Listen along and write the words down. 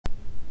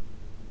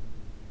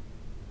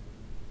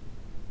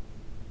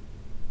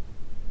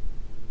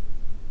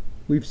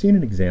We've seen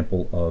an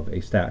example of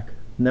a stack.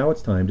 Now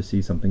it's time to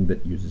see something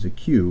that uses a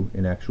queue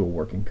in actual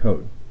working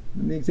code.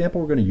 And the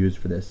example we're going to use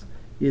for this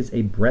is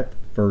a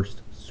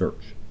breadth-first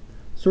search.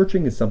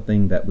 Searching is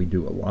something that we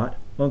do a lot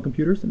on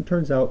computers, and it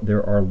turns out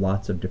there are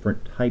lots of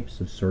different types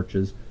of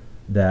searches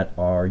that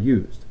are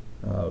used,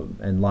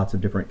 and lots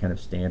of different kind of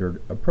standard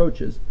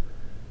approaches.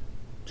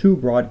 Two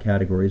broad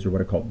categories are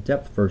what are called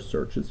depth-first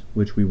searches,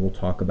 which we will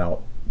talk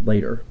about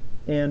later,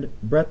 and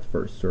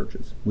breadth-first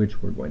searches,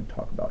 which we're going to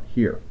talk about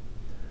here.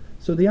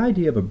 So the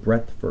idea of a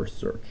breadth-first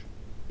search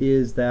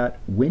is that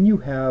when you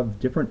have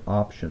different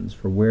options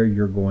for where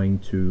you're going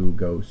to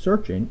go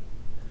searching,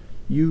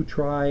 you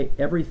try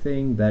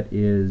everything that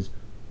is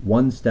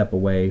one step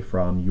away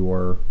from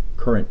your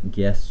current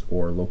guess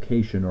or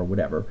location or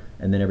whatever,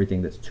 and then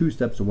everything that's 2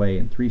 steps away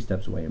and 3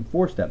 steps away and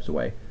 4 steps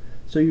away.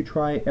 So you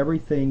try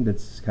everything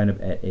that's kind of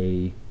at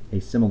a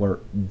similar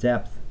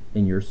depth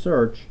in your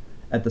search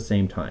at the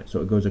same time.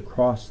 So it goes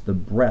across the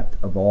breadth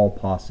of all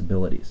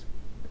possibilities.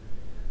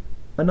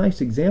 A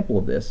nice example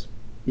of this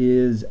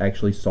is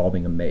actually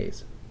solving a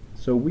maze.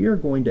 So we are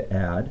going to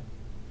add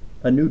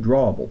a new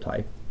drawable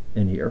type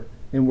in here,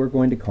 and we're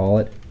going to call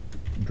it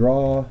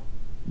draw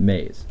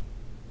maze.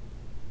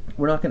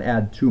 We're not going to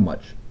add too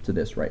much to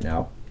this right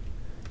now.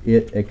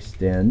 It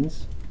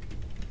extends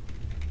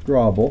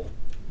drawable.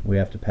 We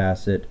have to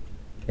pass it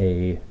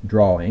a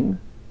drawing,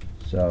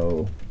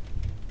 so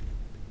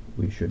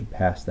we should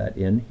pass that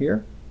in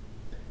here.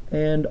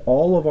 And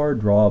all of our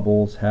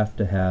drawables have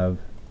to have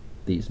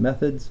these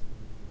methods,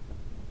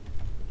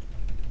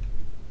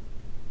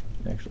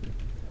 actually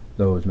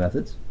those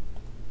methods.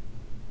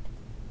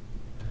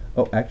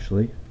 Oh,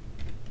 actually,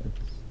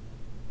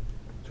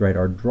 that's right,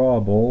 our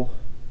drawable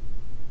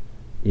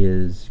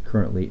is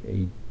currently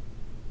a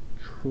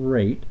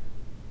trait,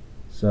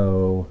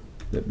 so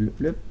blip, blip,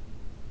 blip.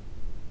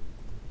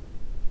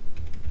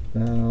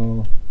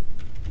 Now,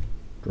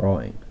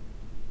 drawing.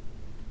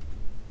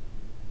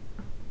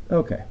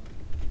 Okay.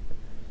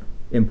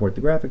 Import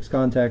the graphics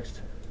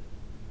context,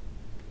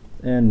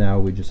 and now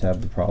we just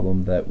have the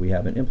problem that we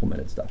haven't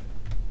implemented stuff.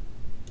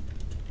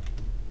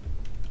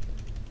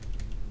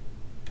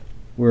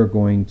 We're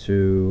going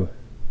to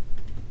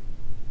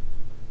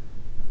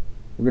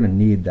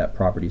need that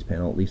properties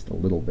panel, at least a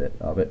little bit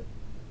of it.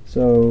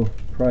 So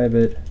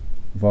private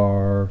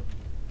var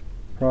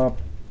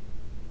prop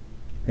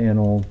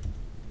panel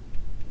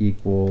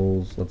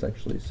equals, let's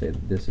actually say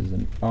that this is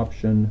an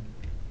option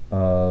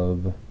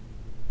of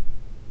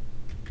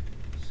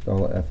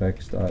Scala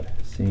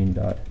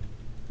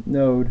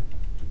fx.scene.node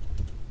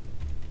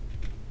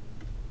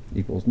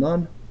equals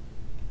none.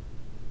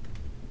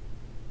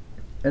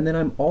 And then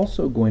I'm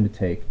also going to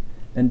take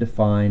and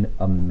define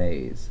a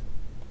maze.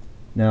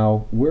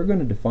 Now we're going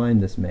to define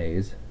this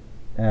maze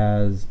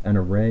as an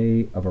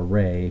array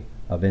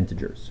of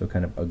integers, so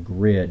kind of a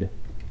grid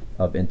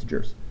of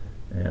integers.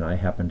 And I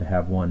happen to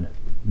have one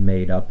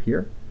made up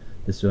here.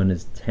 This one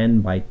is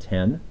 10 by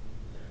 10,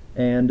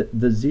 and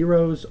the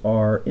zeros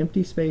are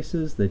empty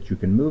spaces that you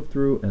can move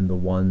through, and the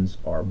ones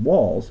are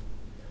walls.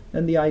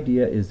 And the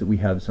idea is that we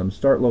have some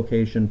start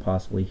location,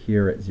 possibly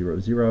here at 0,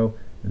 0,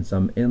 and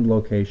some end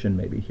location,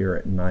 maybe here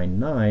at 9,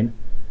 9,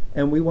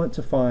 and we want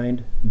to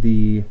find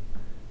in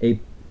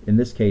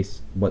this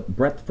case, what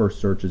breadth first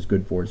search is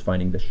good for is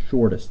finding the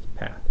shortest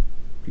path.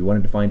 If you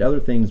wanted to find other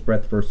things,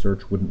 breadth first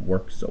search wouldn't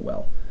work so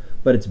well.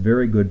 But it's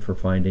very good for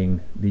finding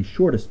the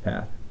shortest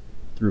path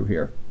through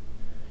here.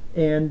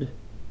 And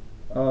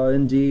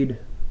indeed,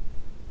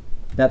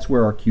 that's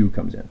where our queue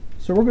comes in.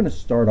 So we're going to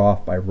start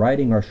off by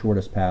writing our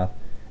shortest path,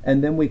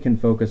 and then we can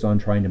focus on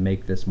trying to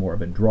make this more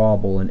of a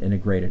drawable and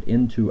integrate it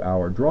into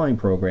our drawing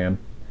program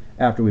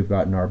after we've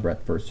gotten our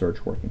breadth first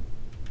search working.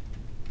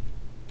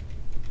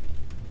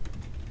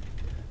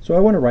 So I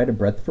want to write a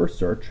breadth first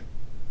search,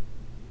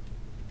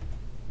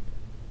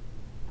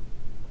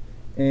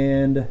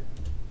 and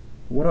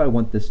what do I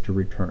want this to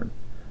return?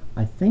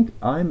 I think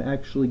I'm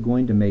actually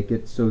going to make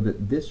it so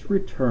that this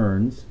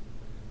returns,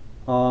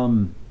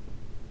 how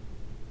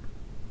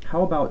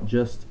about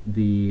just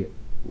the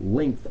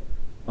length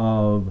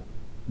of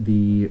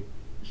the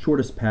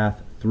shortest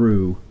path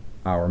through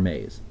our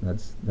maze.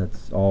 That's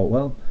all,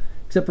 well,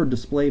 except for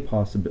display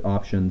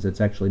options,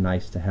 it's actually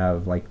nice to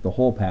have like the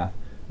whole path.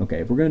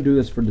 Okay, if we're going to do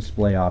this for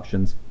display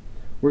options,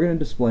 we're going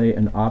to display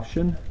an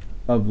option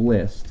of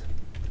list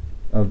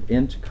of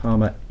int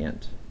comma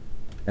int.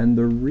 And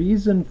the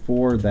reason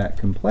for that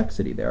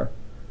complexity there,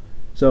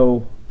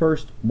 so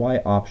first, why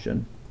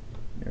option?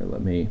 Here,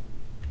 let me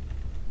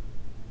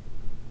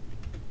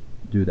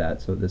do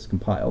that so this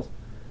compiles.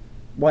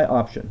 Why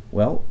option?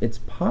 Well, it's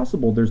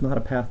possible there's not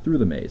a path through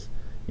the maze.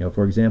 You know,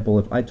 for example,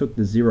 if I took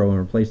the 0 and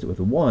replaced it with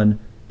a 1,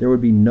 there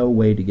would be no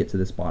way to get to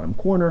this bottom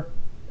corner,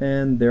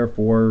 and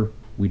therefore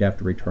we'd have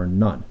to return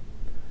none.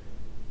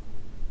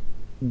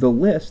 The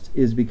list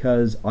is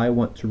because I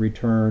want to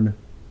return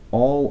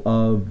all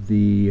of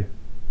the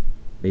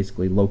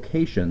basically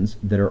locations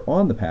that are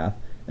on the path,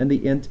 and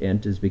the int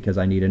is because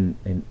I need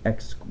an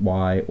x,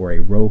 y, or a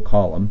row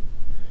column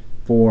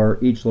for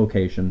each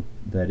location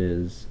that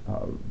is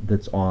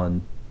that's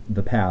on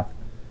the path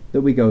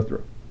that we go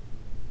through.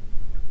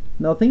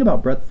 Now the thing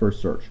about breadth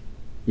first search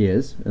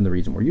is, and the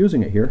reason we're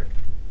using it here,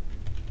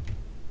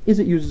 is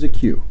it uses a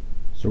queue.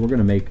 So we're going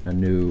to make a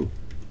new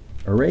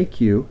array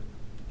queue,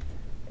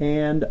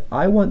 and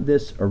I want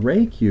this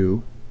array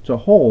queue to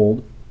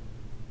hold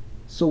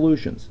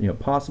solutions,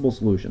 possible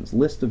solutions,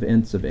 list of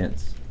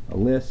ints, a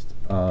list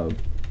of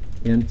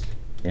int.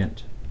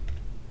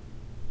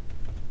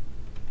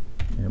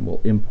 And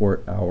we'll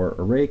import our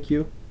array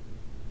queue.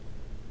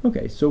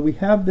 Okay, so we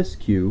have this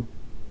queue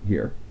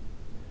here,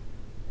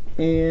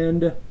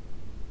 and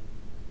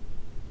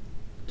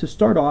to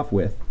start off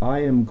with, I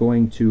am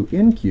going to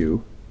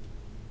enqueue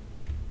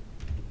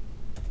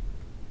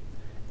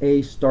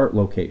a start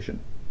location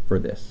for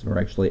this, or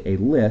actually a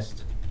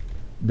list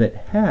that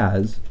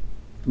has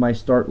my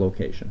start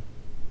location.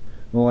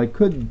 Well, I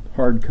could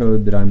hard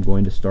code that I'm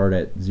going to start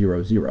at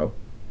 0, 0.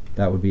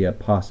 That would be a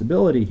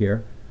possibility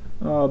here.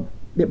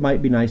 It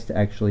might be nice to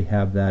actually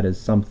have that as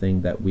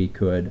something that we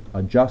could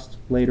adjust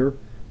later.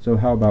 So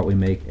how about we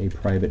make a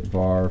private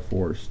var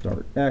for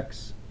start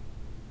x,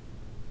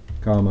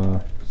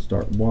 comma,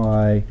 start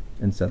y,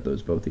 and set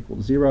those both equal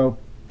to 0.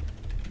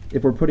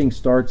 If we're putting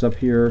starts up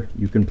here,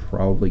 you can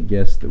probably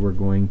guess that we're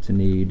going to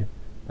need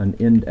an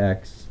end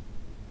x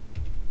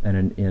and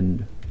an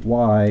end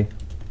y,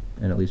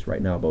 and at least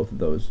right now both of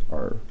those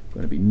are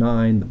going to be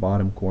 9, the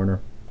bottom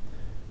corner.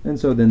 And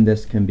so then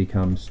this can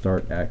become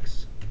start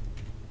x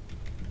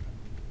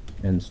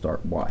and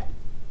start y.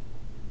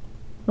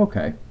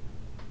 Okay.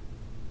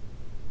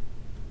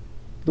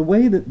 The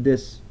way that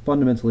this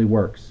fundamentally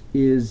works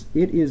is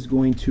it is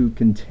going to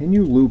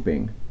continue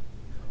looping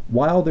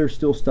while there's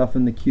still stuff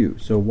in the queue.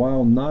 So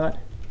while not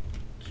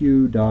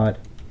queue dot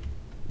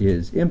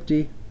is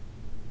empty,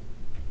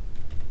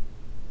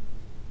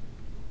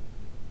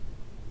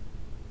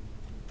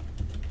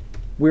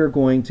 we're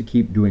going to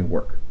keep doing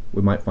work.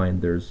 We might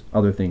find there's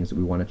other things that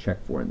we want to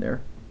check for in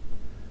there.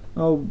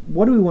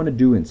 What do we want to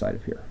do inside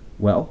of here?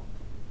 Well,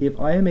 if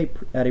I am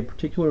at a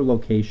particular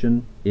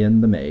location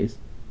in the maze,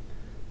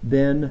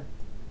 then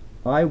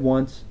I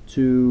want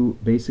to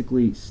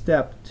basically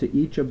step to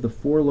each of the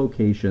 4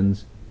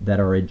 locations that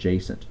are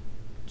adjacent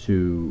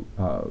to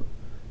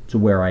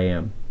where I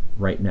am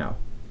right now.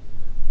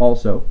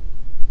 Also,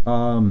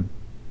 I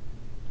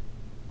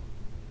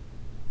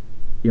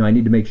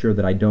need to make sure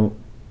that I don't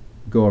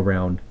go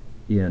around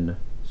in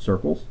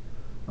circles.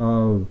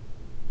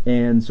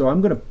 And so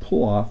I'm going to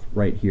pull off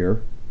right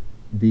here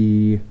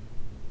the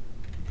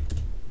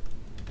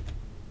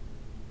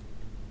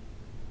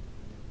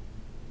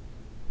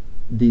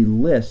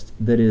list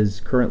that is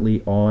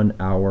currently on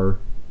our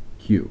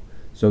queue.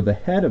 So the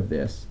head of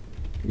this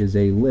is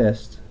a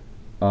list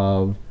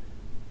of,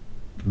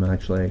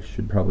 actually I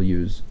should probably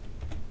use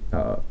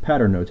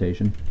pattern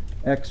notation,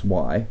 x,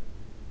 y,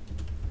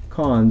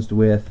 consed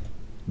with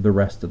the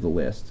rest of the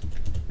list.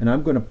 And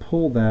I'm going to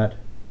pull that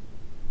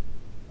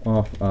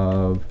off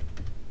of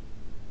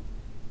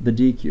the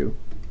DQ.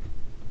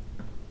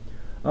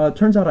 It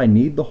turns out I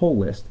need the whole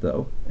list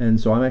though, and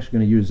so I'm actually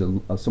going to use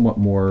a somewhat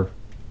more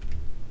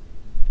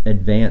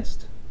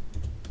advanced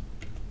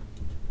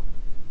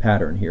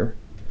pattern here.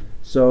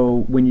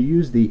 So when you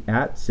use the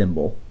 @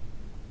 symbol,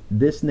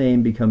 this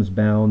name becomes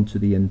bound to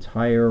the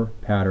entire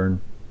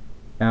pattern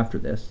after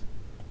this.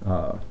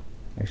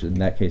 Actually, in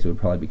that case, it would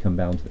probably become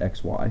bound to the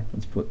XY.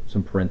 Let's put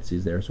some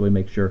parentheses there so we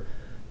make sure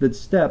that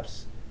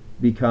steps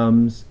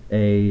becomes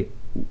a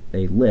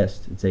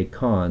list. It's a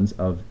cons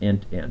of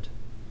int.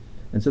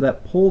 And so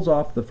that pulls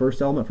off the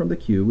first element from the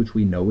queue, which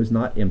we know is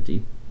not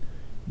empty.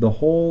 The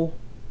whole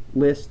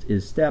list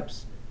is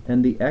steps,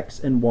 and the x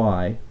and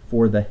y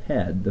for the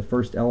head, the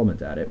first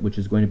element at it, which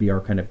is going to be our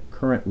kind of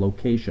current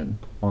location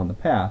on the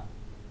path,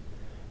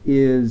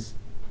 is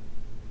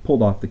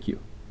pulled off the queue.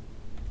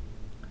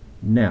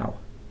 Now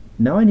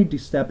I need to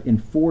step in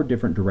 4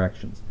 different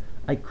directions.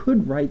 I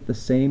could write the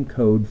same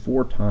code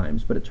 4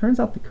 times, but it turns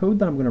out the code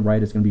that I'm going to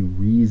write is going to be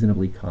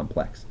reasonably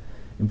complex.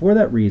 And for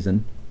that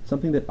reason,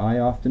 something that I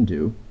often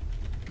do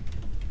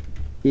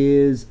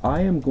is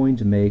I am going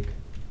to make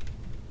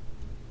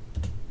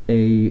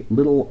a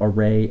little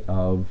array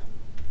of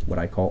what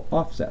I call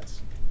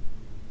offsets.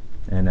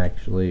 And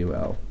actually,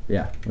 well,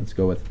 yeah, let's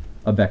go with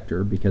a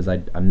vector because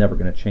I'm never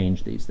going to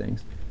change these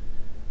things.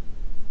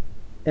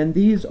 And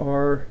these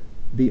are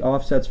the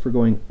offsets for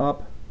going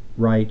up,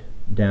 right,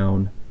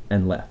 down,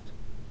 and left.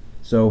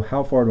 So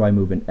how far do I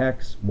move in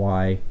x,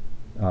 y,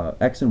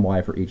 x and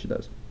y for each of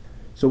those?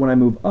 So when I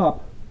move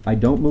up, I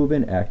don't move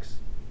in x,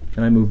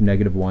 and I move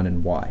 -1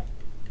 in y.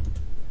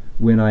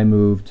 When I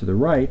move to the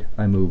right,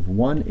 I move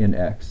 1 in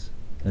x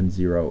and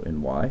 0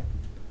 in y.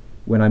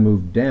 When I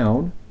move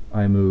down,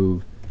 I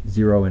move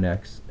 0 in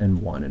x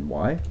and 1 in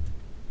y.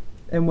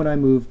 And when I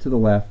move to the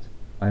left,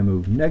 I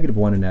move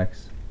 -1 in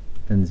x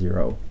and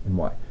 0 in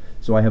y.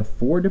 So I have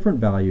 4 different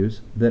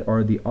values that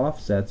are the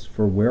offsets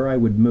for where I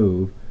would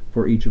move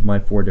for each of my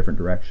 4 different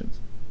directions.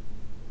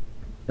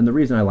 And the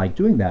reason I like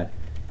doing that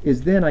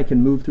is then I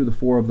can move through the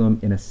 4 of them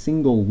in a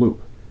single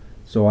loop.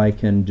 So I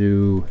can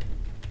do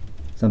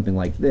something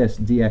like this,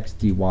 dx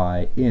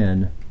dy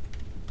in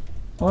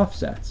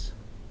offsets.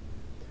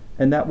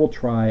 And that will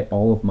try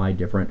all of my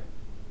different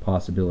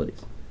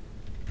possibilities.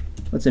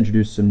 Let's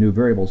introduce some new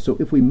variables. So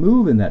if we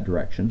move in that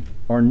direction,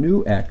 our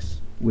new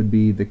x would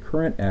be the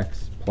current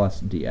x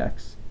plus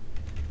dx,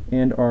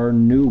 and our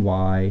new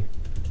y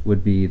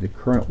would be the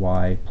current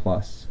y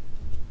plus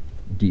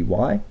dy.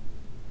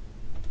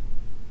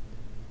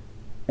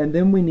 And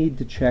then we need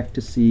to check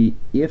to see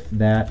if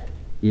that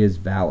is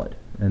valid.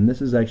 And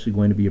this is actually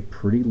going to be a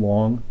pretty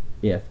long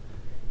if.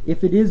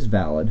 If it is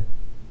valid,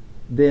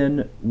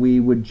 then we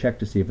would check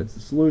to see if it's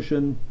the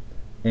solution,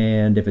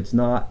 and if it's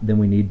not, then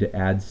we need to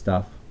add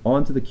stuff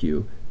onto the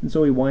queue. And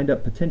so we wind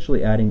up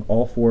potentially adding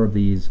all 4 of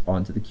these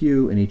onto the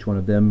queue, and each one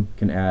of them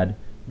can add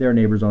their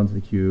neighbors onto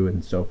the queue,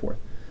 and so forth.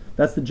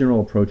 That's the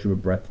general approach of a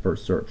breadth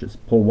first search, is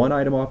pull one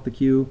item off the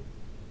queue,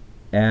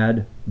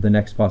 add the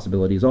next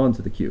possibilities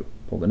onto the queue.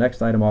 Pull the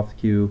next item off the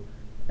queue,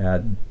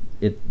 add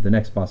the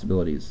next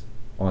possibilities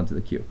onto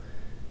the queue.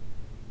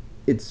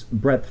 It's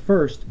breadth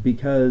first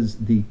because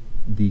the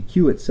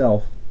queue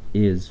itself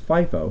is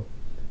FIFO,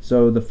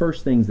 so the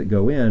first things that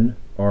go in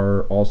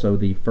are also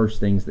the first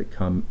things that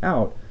come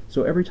out.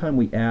 So every time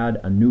we add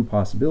a new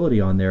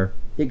possibility on there,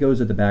 it goes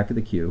at the back of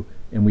the queue,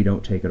 and we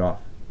don't take it off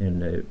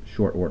in a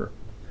short order.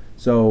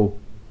 So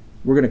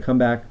we're going to come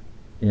back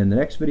in the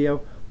next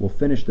video. We'll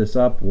finish this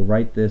up. We'll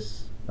write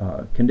this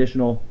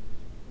conditional.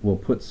 We'll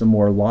put some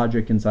more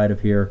logic inside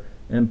of here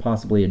and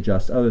possibly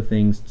adjust other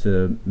things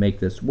to make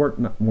this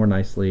work more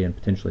nicely and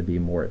potentially be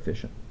more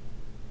efficient.